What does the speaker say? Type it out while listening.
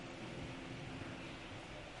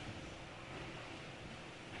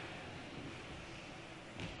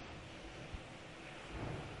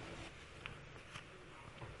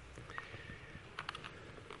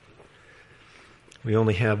We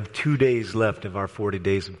only have 2 days left of our 40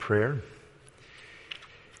 days of prayer.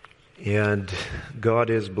 And God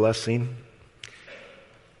is blessing.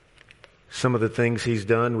 Some of the things He's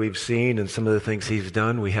done we've seen, and some of the things He's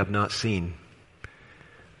done we have not seen.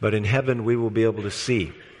 But in heaven we will be able to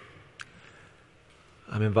see.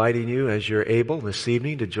 I'm inviting you, as you're able this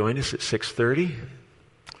evening, to join us at 6:30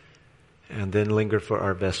 and then linger for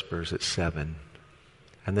our Vespers at 7.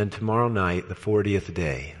 And then tomorrow night, the 40th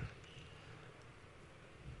day.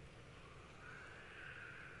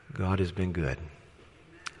 God has been good.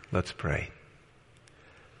 Let's pray.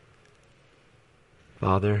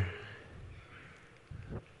 Father,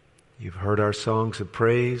 You've heard our songs of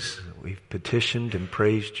praise. We've petitioned and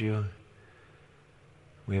praised You.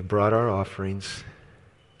 We have brought our offerings.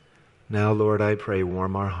 Now, Lord, I pray,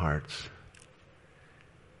 warm our hearts.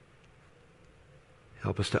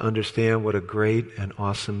 Help us to understand what a great and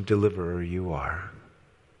awesome deliverer You are.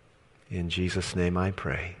 In Jesus' name I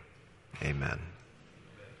pray. Amen.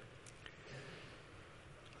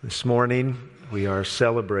 This morning, we are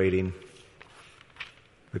celebrating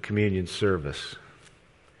the communion service.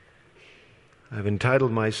 I've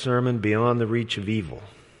entitled my sermon, Beyond the Reach of Evil,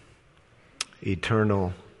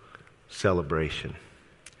 Eternal Celebration.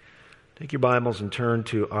 Take your Bibles and turn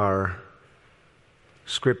to our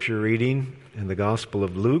scripture reading in the Gospel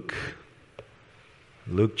of Luke,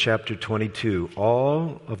 Luke chapter 22.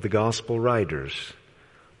 All of the Gospel writers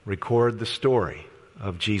record the story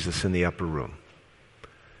of Jesus in the upper room.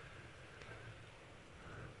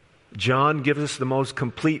 John gives us the most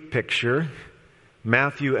complete picture.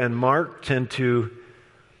 Matthew and Mark tend to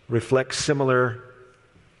reflect similar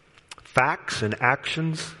facts and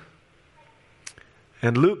actions.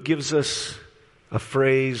 And Luke gives us a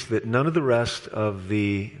phrase that none of the rest of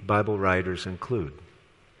the Bible writers include.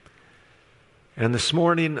 And this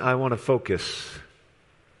morning I want to focus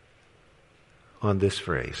on this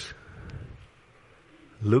phrase.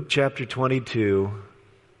 Luke chapter 22,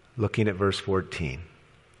 looking at verse 14.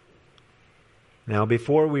 Now,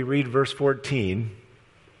 before we read verse 14,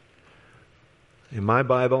 in my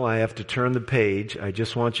Bible, I have to turn the page. I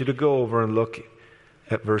just want you to go over and look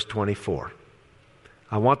at verse 24.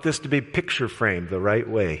 I want this to be picture framed the right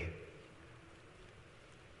way.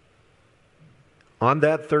 On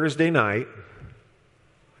that Thursday night,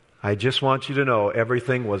 I just want you to know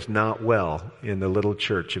everything was not well in the little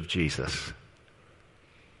church of Jesus.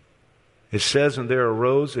 It says, and there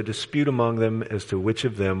arose a dispute among them as to which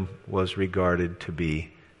of them was regarded to be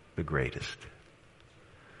the greatest.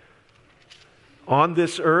 On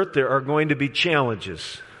this earth, there are going to be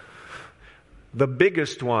challenges. The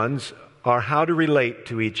biggest ones are how to relate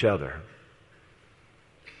to each other.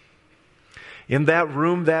 In that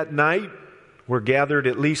room that night were gathered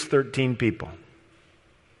at least 13 people.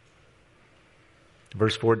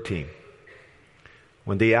 Verse 14.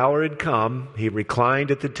 When the hour had come, He reclined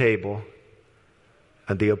at the table,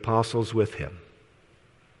 and the apostles with Him.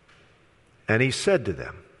 And He said to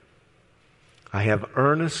them, I have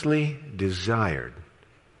earnestly desired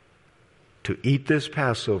to eat this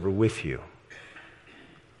Passover with you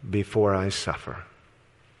before I suffer.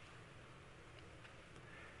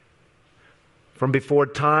 From before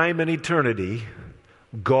time and eternity,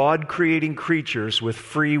 God creating creatures with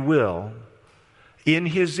free will in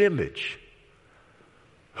His image,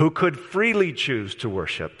 who could freely choose to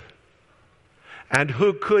worship and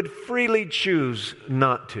who could freely choose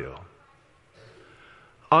not to,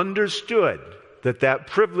 understood that that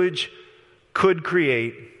privilege could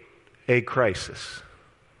create a crisis.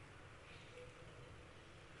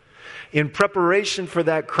 In preparation for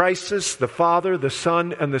that crisis, the Father, the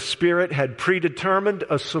Son, and the Spirit had predetermined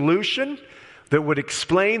a solution that would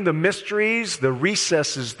explain the mysteries, the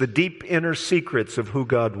recesses, the deep inner secrets of who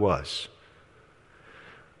God was.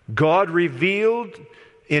 God revealed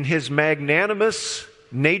in His magnanimous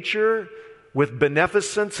nature, with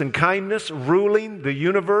beneficence and kindness, ruling the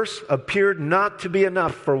universe, appeared not to be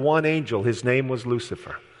enough for one angel. His name was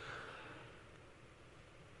Lucifer.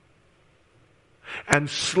 And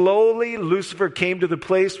slowly Lucifer came to the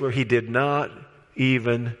place where he did not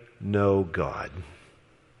even know God.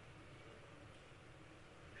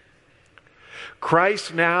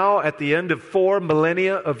 Christ now, at the end of 4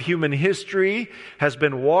 millennia of human history, has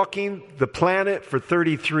been walking the planet for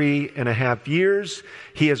 33 and a half years.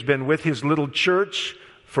 He has been with His little church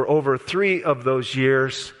for over 3 of those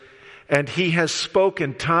years. And He has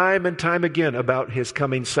spoken time and time again about His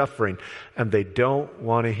coming suffering. And they don't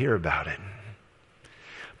want to hear about it.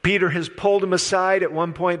 Peter has pulled Him aside at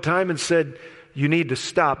one point in time and said, you need to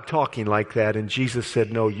stop talking like that. And Jesus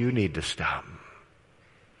said, no, you need to stop.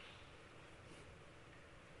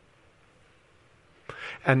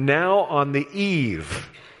 And now on the eve,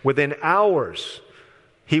 within hours,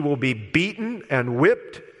 he will be beaten and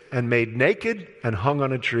whipped and made naked and hung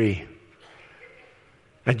on a tree.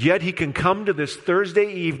 And yet he can come to this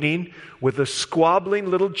Thursday evening with a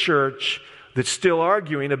squabbling little church that's still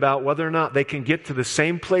arguing about whether or not they can get to the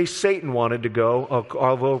same place Satan wanted to go,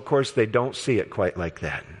 although, of course, they don't see it quite like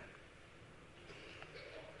that.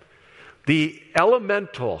 The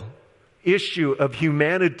elemental issue of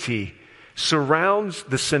humanity surrounds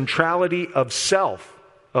the centrality of self,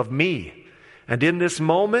 of me. And in this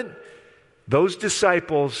moment, those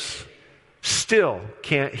disciples still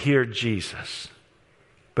can't hear Jesus.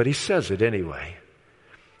 But he says it anyway.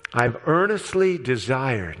 I've earnestly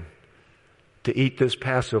desired to eat this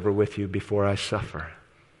Passover with you before I suffer.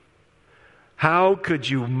 How could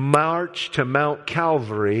you march to Mount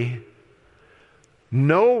Calvary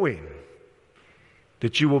knowing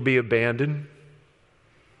that you will be abandoned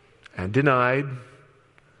and denied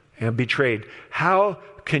and betrayed? How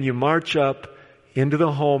can you march up into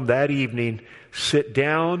the home that evening, sit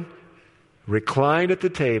down, recline at the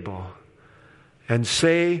table, and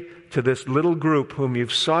say to this little group whom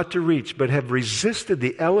you've sought to reach but have resisted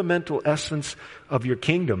the elemental essence of your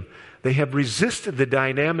kingdom? They have resisted the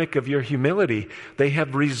dynamic of your humility. They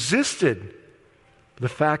have resisted the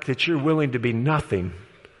fact that you're willing to be nothing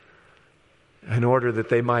in order that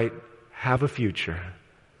they might have a future.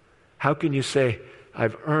 How can you say,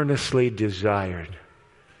 I've earnestly desired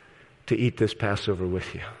to eat this Passover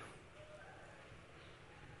with you?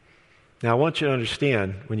 Now I want you to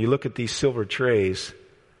understand, when you look at these silver trays,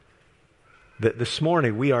 that this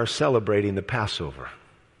morning we are celebrating the Passover.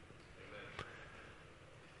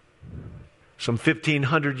 Some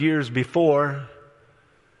 1,500 years before,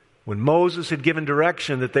 when Moses had given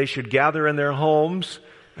direction that they should gather in their homes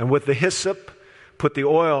and with the hyssop, put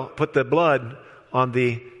the blood on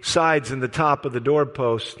the sides and the top of the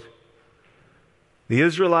doorpost, the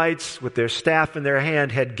Israelites, with their staff in their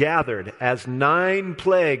hand, had gathered as 9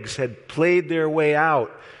 plagues had played their way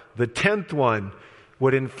out. The 10th one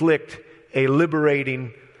would inflict a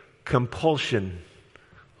liberating compulsion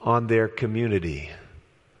on their community.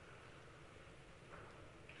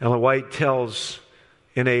 Ellen White tells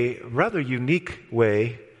in a rather unique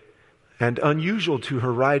way and unusual to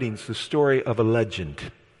her writings the story of a legend.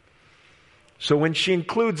 So when she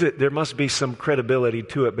includes it, there must be some credibility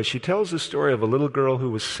to it, but she tells the story of a little girl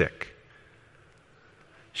who was sick.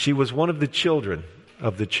 She was one of the children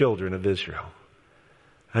of Israel.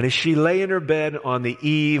 And as she lay in her bed on the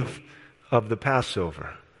eve of the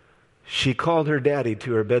Passover, she called her daddy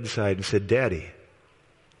to her bedside and said, Daddy,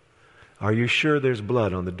 are you sure there's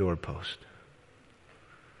blood on the doorpost?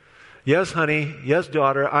 Yes, honey. Yes,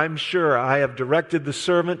 daughter. I'm sure. I have directed the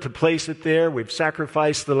servant to place it there. We've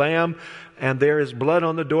sacrificed the lamb, and there is blood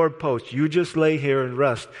on the doorpost. You just lay here and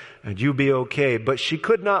rest, and you be okay. But she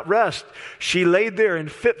could not rest. She laid there in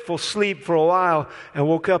fitful sleep for a while and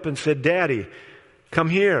woke up and said, Daddy, come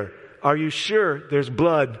here. Are you sure there's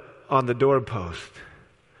blood on the doorpost?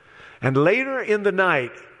 And later in the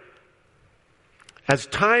night, as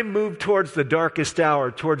time moved towards the darkest hour,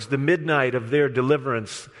 towards the midnight of their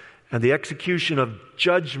deliverance and the execution of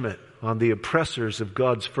judgment on the oppressors of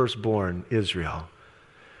God's firstborn, Israel,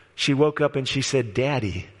 she woke up and she said,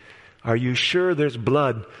 Daddy, are you sure there's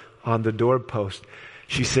blood on the doorpost?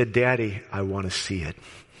 She said, Daddy, I want to see it.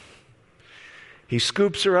 He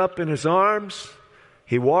scoops her up in his arms.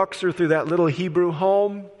 He walks her through that little Hebrew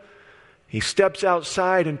home. He steps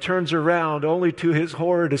outside and turns around, only to his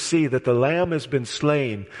horror to see that the lamb has been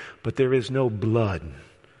slain, but there is no blood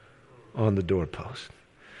on the doorpost.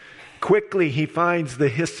 Quickly, he finds the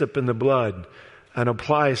hyssop in the blood and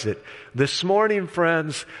applies it. This morning,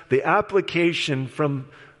 friends, the application from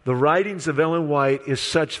the writings of Ellen White is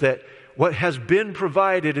such that what has been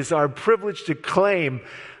provided is our privilege to claim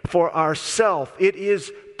for ourselves. It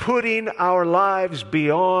is putting our lives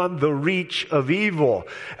beyond the reach of evil.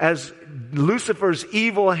 As Lucifer's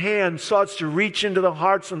evil hand sought to reach into the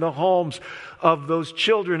hearts and the homes of those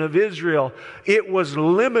children of Israel, it was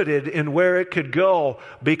limited in where it could go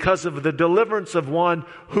because of the deliverance of one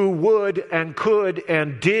who would and could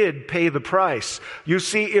and did pay the price. You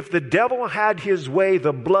see, if the devil had his way,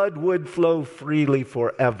 the blood would flow freely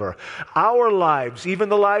forever. Our lives, even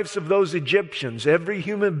the lives of those Egyptians, every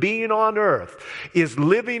human being on earth is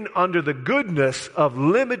living under the goodness of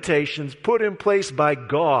limitations put in place by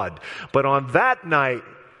God. But on that night,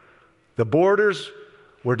 the borders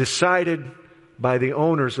were decided by the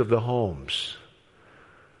owners of the homes.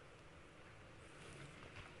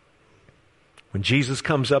 When Jesus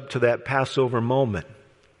comes up to that Passover moment,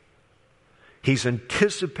 He's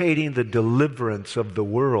anticipating the deliverance of the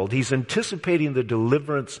world. He's anticipating the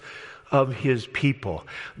deliverance of His people.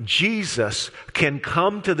 Jesus can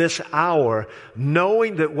come to this hour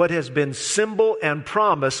knowing that what has been symbol and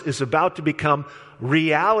promise is about to become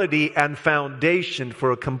reality and foundation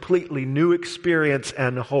for a completely new experience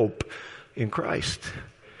and hope in Christ.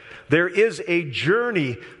 There is a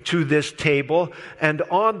journey to this table, and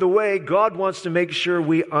on the way, God wants to make sure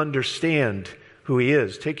we understand who He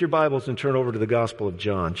is. Take your Bibles and turn over to the Gospel of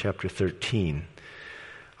John, chapter 13.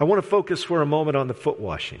 I want to focus for a moment on the foot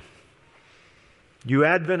washing. You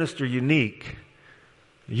Adventists are unique.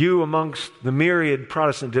 You amongst the myriad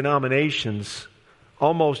Protestant denominations,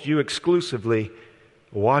 almost you exclusively,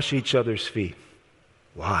 wash each other's feet.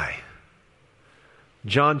 Why?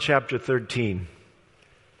 John chapter 13.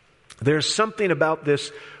 There's something about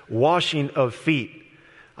this washing of feet.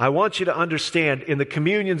 I want you to understand, in the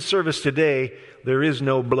communion service today, there is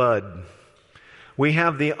no blood. We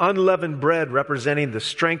have the unleavened bread representing the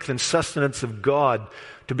strength and sustenance of God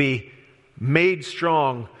to be made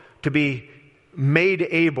strong, to be made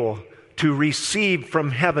able to receive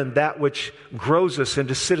from heaven that which grows us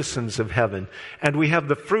into citizens of heaven. And we have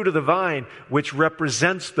the fruit of the vine, which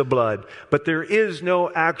represents the blood. But there is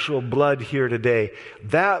no actual blood here today.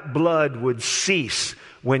 That blood would cease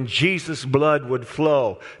when Jesus' blood would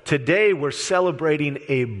flow. Today we're celebrating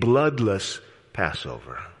a bloodless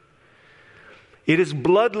Passover. It is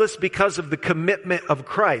bloodless because of the commitment of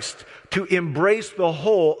Christ to embrace the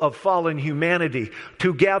whole of fallen humanity,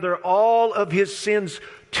 to gather all of His sins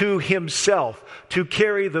to Himself, to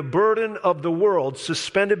carry the burden of the world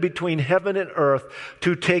suspended between heaven and earth,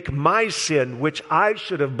 to take my sin, which I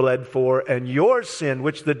should have bled for, and your sin,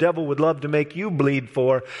 which the devil would love to make you bleed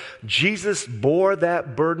for. Jesus bore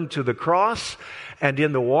that burden to the cross, and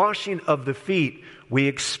in the washing of the feet, we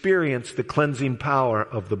experience the cleansing power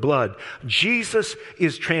of the blood. Jesus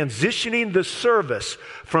is transitioning the service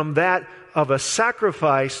from that of a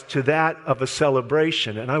sacrifice to that of a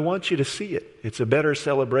celebration. And I want you to see it. It's a better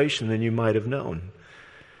celebration than you might have known.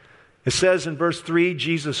 It says in verse 3,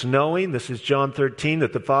 Jesus knowing, this is John 13,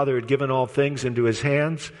 that the Father had given all things into His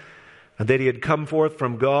hands, and that He had come forth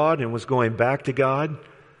from God and was going back to God,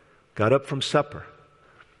 got up from supper.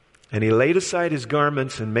 And He laid aside His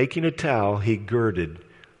garments, and making a towel, He girded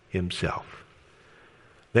Himself.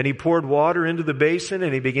 Then He poured water into the basin,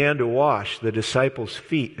 and He began to wash the disciples'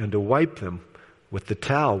 feet and to wipe them with the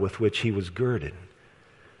towel with which He was girded.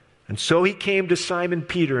 And so He came to Simon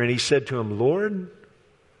Peter, and He said to him, Lord,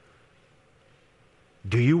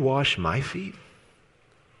 do you wash my feet?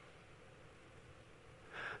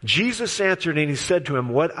 Jesus answered, and He said to him,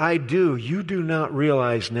 what I do, you do not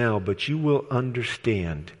realize now, but you will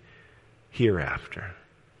understand hereafter.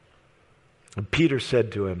 And Peter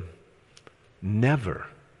said to Him, never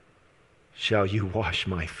shall you wash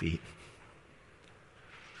my feet.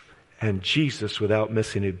 And Jesus, without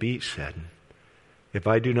missing a beat, said, if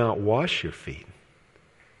I do not wash your feet,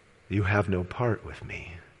 you have no part with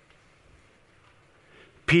me.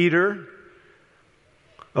 Peter,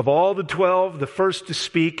 of all the 12, the first to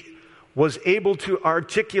speak, was able to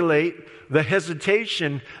articulate the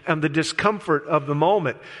hesitation and the discomfort of the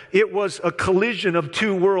moment. It was a collision of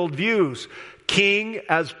two worldviews, king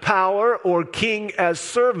as power or king as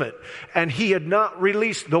servant. And he had not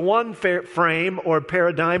released the one frame or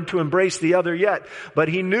paradigm to embrace the other yet. But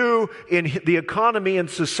he knew in the economy and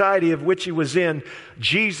society of which he was in,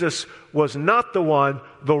 Jesus was not the one.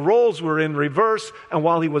 The roles were in reverse. And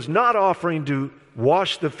while he was not offering to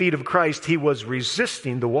wash the feet of Christ, he was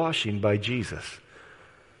resisting the washing by Jesus.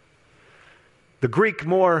 The Greek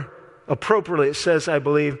more appropriately, it says, I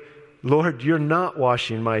believe, Lord, you're not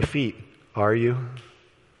washing my feet, are you?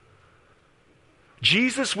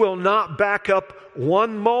 Jesus will not back up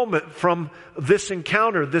one moment from this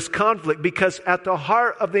encounter, this conflict, because at the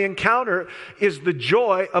heart of the encounter is the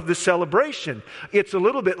joy of the celebration. It's a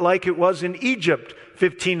little bit like it was in Egypt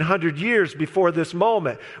 1,500 years before this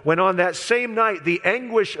moment, when on that same night the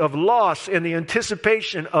anguish of loss and the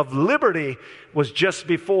anticipation of liberty was just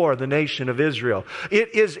before the nation of Israel.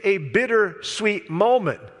 It is a bittersweet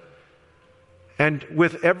moment. And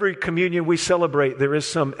with every communion we celebrate, there is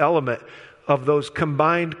some element of those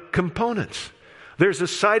combined components. There's a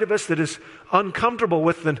side of us that is uncomfortable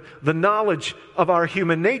with the knowledge of our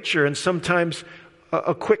human nature, and sometimes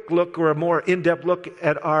a quick look or a more in-depth look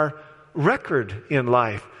at our record in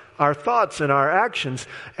life, our thoughts and our actions.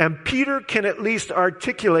 And Peter can at least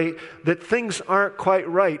articulate that things aren't quite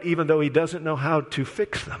right, even though he doesn't know how to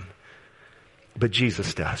fix them. But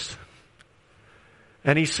Jesus does.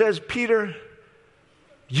 And he says, Peter,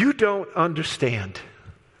 you don't understand.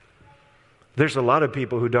 There's a lot of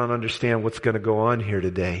people who don't understand what's going to go on here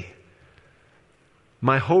today.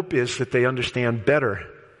 My hope is that they understand better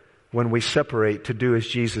when we separate to do as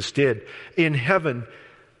Jesus did. In heaven,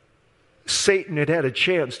 Satan had a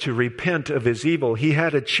chance to repent of his evil. He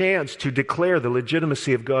had a chance to declare the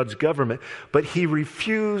legitimacy of God's government, but he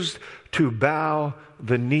refused to bow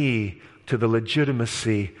the knee to the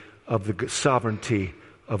legitimacy of the sovereignty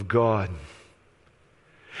of God.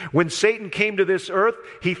 When Satan came to this earth,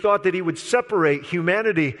 he thought that he would separate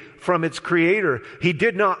humanity from its creator. He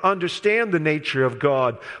did not understand the nature of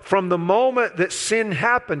God. From the moment that sin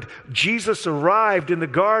happened, Jesus arrived in the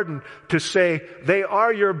garden to say, they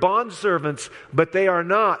are your bondservants, but they are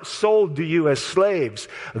not sold to you as slaves.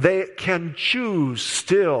 They can choose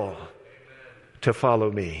still to follow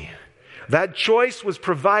me. That choice was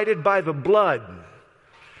provided by the blood.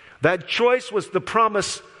 That choice was the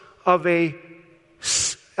promise of a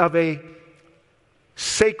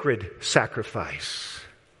sacred sacrifice.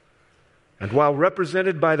 And while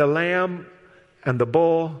represented by the lamb and the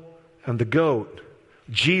bull and the goat,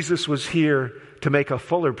 Jesus was here to make a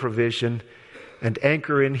fuller provision and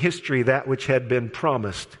anchor in history that which had been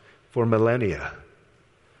promised for millennia.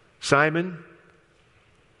 Simon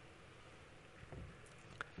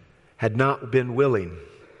had not been willing,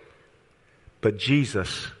 but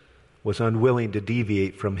Jesus was unwilling to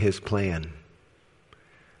deviate from his plan.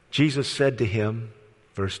 Jesus said to him,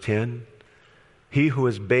 verse 10, he who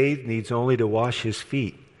is bathed needs only to wash his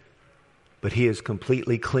feet, but he is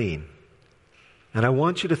completely clean. And I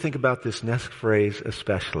want you to think about this next phrase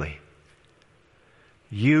especially.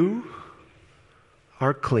 You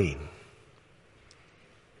are clean,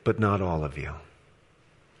 but not all of you.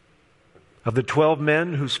 Of the 12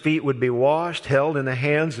 men whose feet would be washed, held in the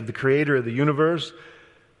hands of the Creator of the universe,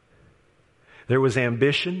 there was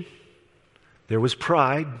ambition, there was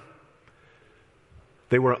pride.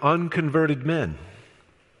 They were unconverted men.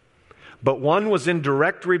 But one was in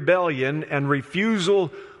direct rebellion and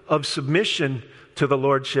refusal of submission to the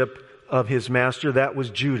lordship of his master. That was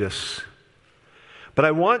Judas. But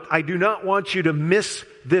I do not want you to miss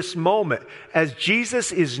this moment as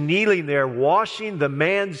Jesus is kneeling there washing the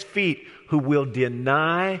man's feet who will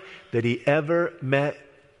deny that he ever met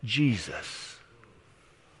Jesus.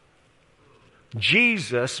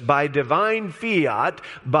 Jesus, by divine fiat,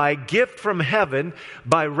 by gift from heaven,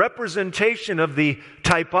 by representation of the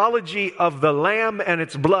typology of the Lamb and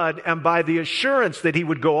its blood, and by the assurance that he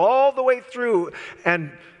would go all the way through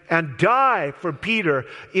and die for Peter,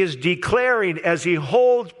 is declaring as he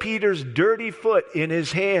holds Peter's dirty foot in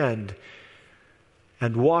his hand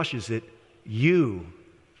and washes it, you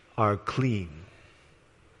are clean.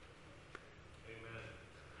 Amen.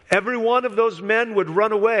 Every one of those men would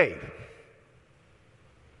run away.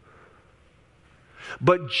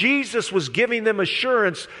 But Jesus was giving them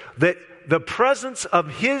assurance that the presence of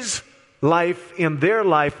his life in their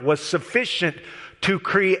life was sufficient to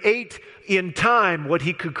create in time what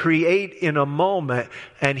he could create in a moment.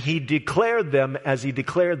 And he declared them as he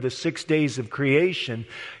declared the 6 days of creation.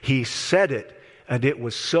 He said it, and it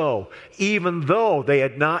was so, even though they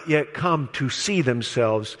had not yet come to see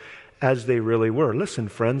themselves as they really were. Listen,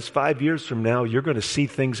 friends, 5 years from now, you're going to see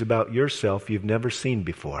things about yourself you've never seen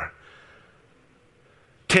before.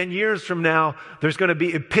 10 years from now, there's going to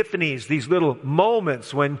be epiphanies, these little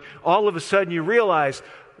moments when all of a sudden you realize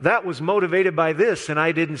that was motivated by this and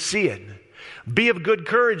I didn't see it. Be of good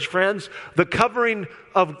courage, friends. The covering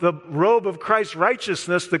of the robe of Christ's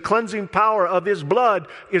righteousness, the cleansing power of his blood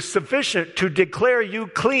is sufficient to declare you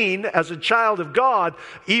clean as a child of God,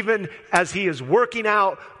 even as he is working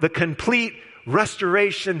out the complete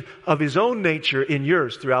restoration of his own nature in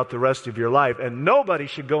yours throughout the rest of your life. And nobody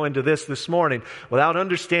should go into this morning without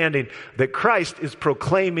understanding that Christ is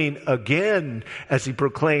proclaiming again, as he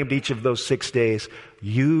proclaimed each of those 6 days,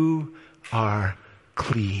 you are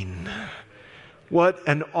clean. What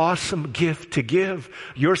an awesome gift to give.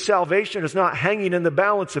 Your salvation is not hanging in the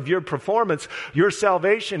balance of your performance. Your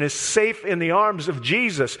salvation is safe in the arms of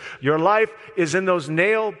Jesus. Your life is in those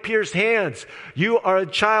nail-pierced hands. You are a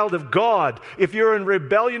child of God. If you're in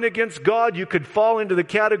rebellion against God, you could fall into the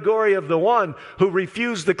category of the one who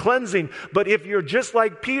refused the cleansing. But if you're just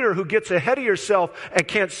like Peter, who gets ahead of yourself and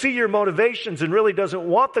can't see your motivations and really doesn't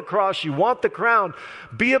want the cross, you want the crown,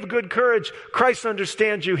 be of good courage. Christ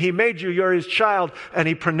understands you. He made you. You're his child. And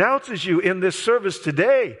he pronounces you in this service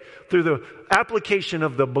today through the application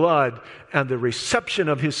of the blood and the reception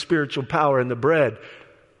of his spiritual power in the bread.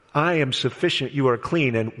 I am sufficient, you are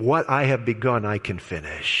clean, and what I have begun I can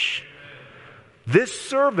finish. This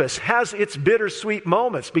service has its bittersweet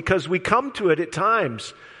moments because we come to it at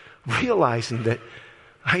times realizing that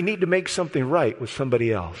I need to make something right with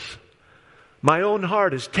somebody else. My own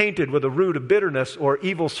heart is tainted with a root of bitterness or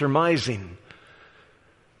evil surmising.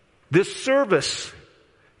 This service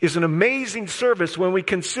is an amazing service when we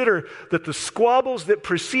consider that the squabbles that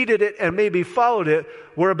preceded it and maybe followed it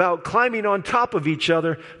were about climbing on top of each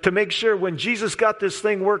other to make sure when Jesus got this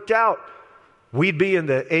thing worked out, we'd be in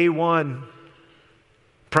the A1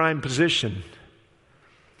 prime position.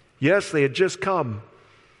 Yes, they had just come.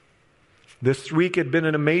 This week had been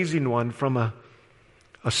an amazing one, from a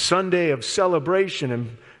Sunday of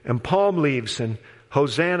celebration and palm leaves and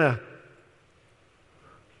Hosanna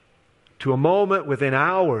to a moment within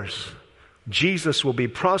hours, Jesus will be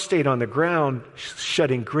prostrate on the ground,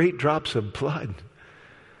 shedding great drops of blood.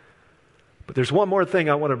 But there's one more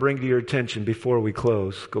thing I want to bring to your attention before we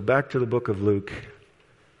close. Go back to the book of Luke,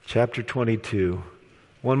 chapter 22.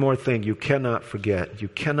 One more thing you cannot forget, you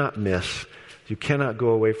cannot miss, you cannot go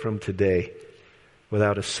away from today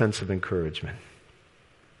without a sense of encouragement.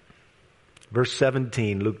 Verse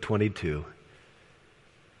 17, Luke 22.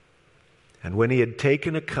 And when he had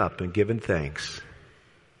taken a cup and given thanks,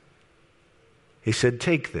 he said,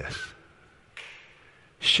 "Take this,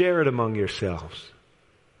 share it among yourselves.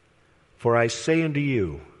 For I say unto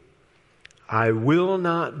you, I will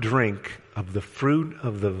not drink of the fruit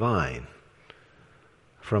of the vine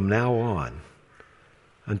from now on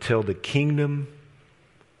until the kingdom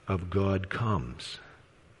of God comes."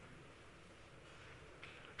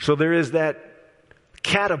 So there is that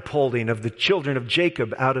catapulting of the children of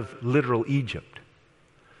Jacob out of literal Egypt.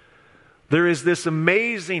 There is this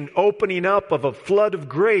amazing opening up of a flood of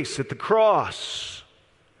grace at the cross.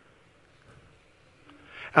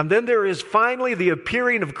 And then there is finally the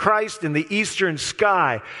appearing of Christ in the eastern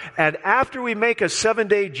sky. And after we make a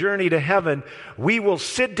 7-day journey to heaven, we will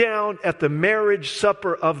sit down at the marriage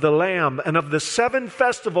supper of the Lamb. And of the 7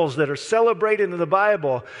 festivals that are celebrated in the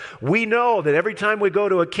Bible, we know that every time we go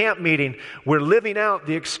to a camp meeting, we're living out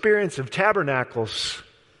the experience of tabernacles.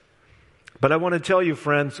 But I want to tell you,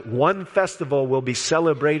 friends, one festival will be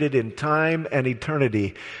celebrated in time and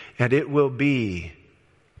eternity, and it will be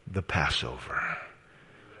the Passover.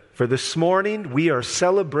 For this morning, we are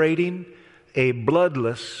celebrating a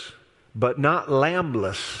bloodless, but not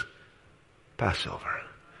lambless Passover.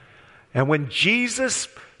 And when Jesus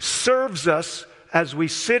serves us as we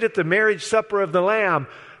sit at the marriage supper of the Lamb,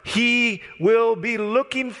 He will be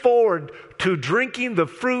looking forward to drinking the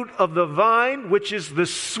fruit of the vine, which is the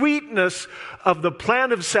sweetness of the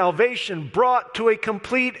plan of salvation brought to a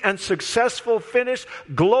complete and successful finish.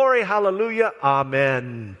 Glory, hallelujah,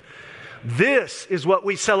 amen. This is what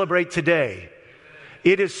we celebrate today.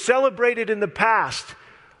 It is celebrated in the past.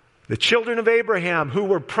 The children of Abraham, who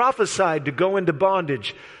were prophesied to go into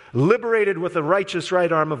bondage, liberated with the righteous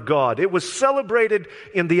right arm of God. It was celebrated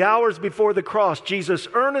in the hours before the cross, Jesus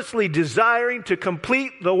earnestly desiring to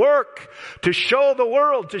complete the work, to show the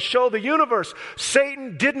world, to show the universe.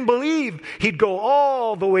 Satan didn't believe he'd go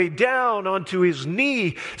all the way down onto his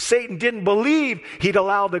knee. Satan didn't believe he'd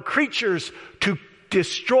allow the creatures to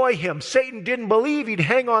destroy him. Satan didn't believe he'd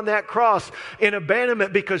hang on that cross in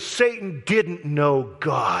abandonment because Satan didn't know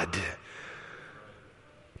God.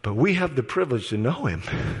 But we have the privilege to know Him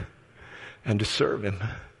and to serve Him.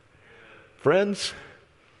 Friends,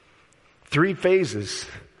 3 phases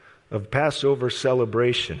of Passover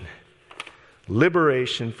celebration.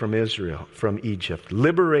 Liberation from Israel, from Egypt.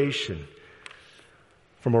 Liberation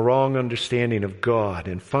from a wrong understanding of God.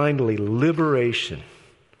 And finally, liberation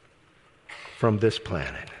from this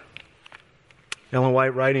planet. Ellen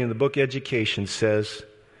White, writing in the book Education, says,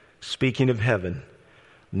 speaking of heaven,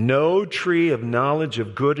 "No tree of knowledge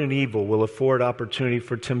of good and evil will afford opportunity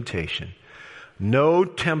for temptation. No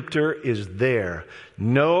tempter is there.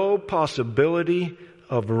 No possibility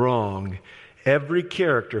of wrong. Every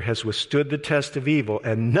character has withstood the test of evil,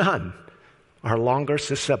 and none are longer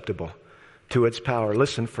susceptible to its power."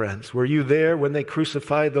 Listen, friends, were you there when they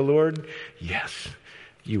crucified the Lord? Yes,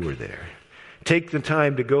 you were there. Take the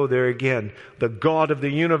time to go there again. The God of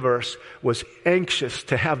the universe was anxious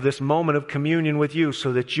to have this moment of communion with you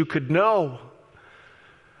so that you could know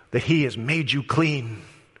that He has made you clean.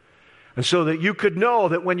 And so that you could know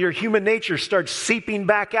that when your human nature starts seeping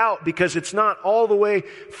back out because it's not all the way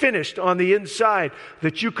finished on the inside,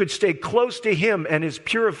 that you could stay close to Him and His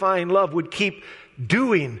purifying love would keep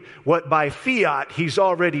doing what by fiat He's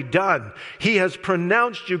already done. He has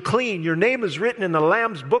pronounced you clean. Your name is written in the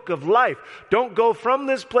Lamb's book of life. Don't go from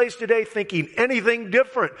this place today thinking anything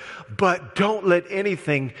different, but don't let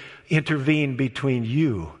anything intervene between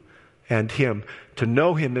you and Him. To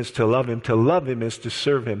know Him is to love Him. To love Him is to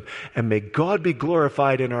serve Him. And may God be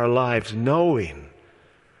glorified in our lives, knowing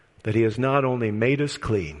that He has not only made us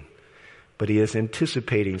clean, but he is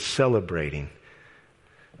anticipating, celebrating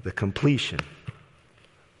the completion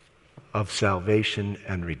of salvation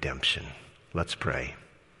and redemption. Let's pray.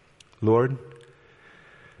 Lord,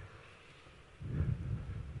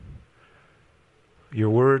 your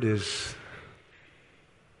word is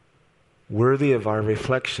worthy of our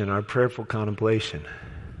reflection, our prayerful contemplation.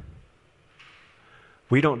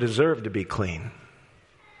 We don't deserve to be clean.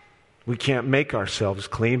 We can't make ourselves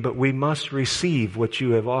clean, but we must receive what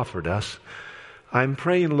you have offered us. I'm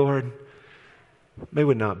praying, Lord, may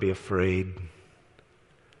we not be afraid.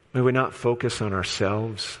 May we not focus on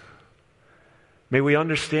ourselves. May we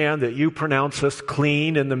understand that you pronounce us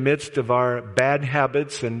clean in the midst of our bad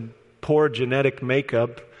habits and poor genetic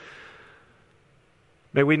makeup.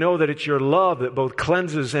 May we know that it's your love that both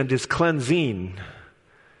cleanses and is cleansing.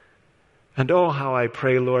 And oh, how I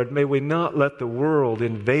pray, Lord, may we not let the world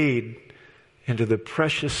invade into the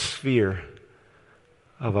precious sphere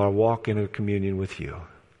of our walk in communion with you.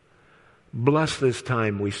 Bless this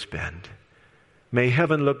time we spend. May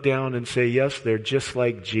heaven look down and say, yes, they're just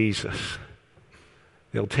like Jesus.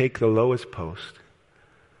 They'll take the lowest post.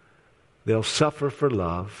 They'll suffer for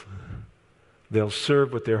love. They'll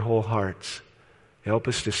serve with their whole hearts. Help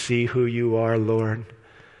us to see who you are, Lord.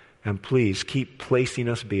 And please keep placing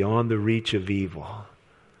us beyond the reach of evil.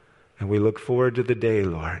 And we look forward to the day,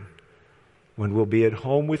 Lord, when we'll be at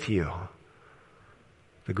home with you.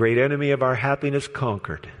 The great enemy of our happiness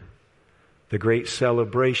conquered. The great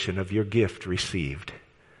celebration of your gift received.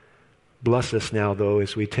 Bless us now, though,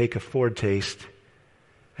 as we take a foretaste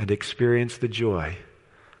and experience the joy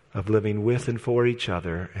of living with and for each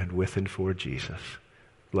other and with and for Jesus.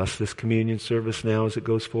 Bless this communion service now as it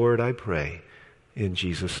goes forward, I pray. In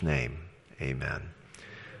Jesus' name, amen.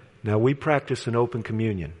 Now we practice an open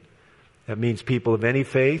communion. That means people of any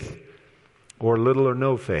faith or little or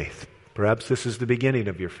no faith. Perhaps this is the beginning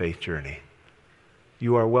of your faith journey.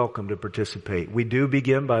 You are welcome to participate. We do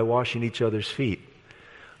begin by washing each other's feet.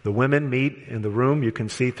 The women meet in the room you can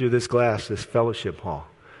see through this glass, this fellowship hall.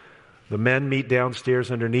 The men meet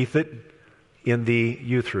downstairs underneath it in the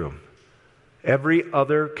youth room. Every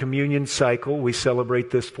other communion cycle, we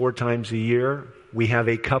celebrate this 4 times a year, we have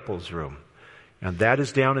a couples room. And that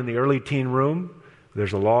is down in the early teen room.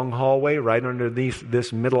 There's a long hallway right underneath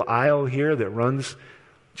this middle aisle here that runs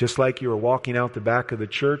just like you were walking out the back of the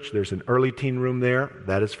church. There's an early teen room there.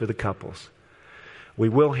 That is for the couples. We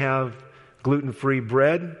will have gluten-free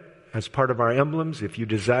bread as part of our emblems. If you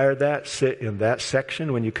desire that, sit in that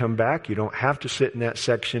section when you come back. You don't have to sit in that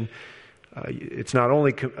section. It's not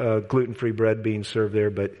only gluten-free bread being served there,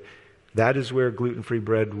 but that is where gluten-free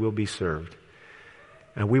bread will be served.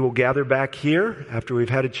 And we will gather back here after we've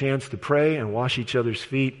had a chance to pray and wash each other's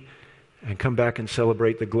feet and come back and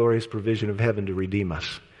celebrate the glorious provision of heaven to redeem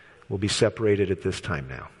us. We'll be separated at this time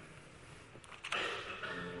now.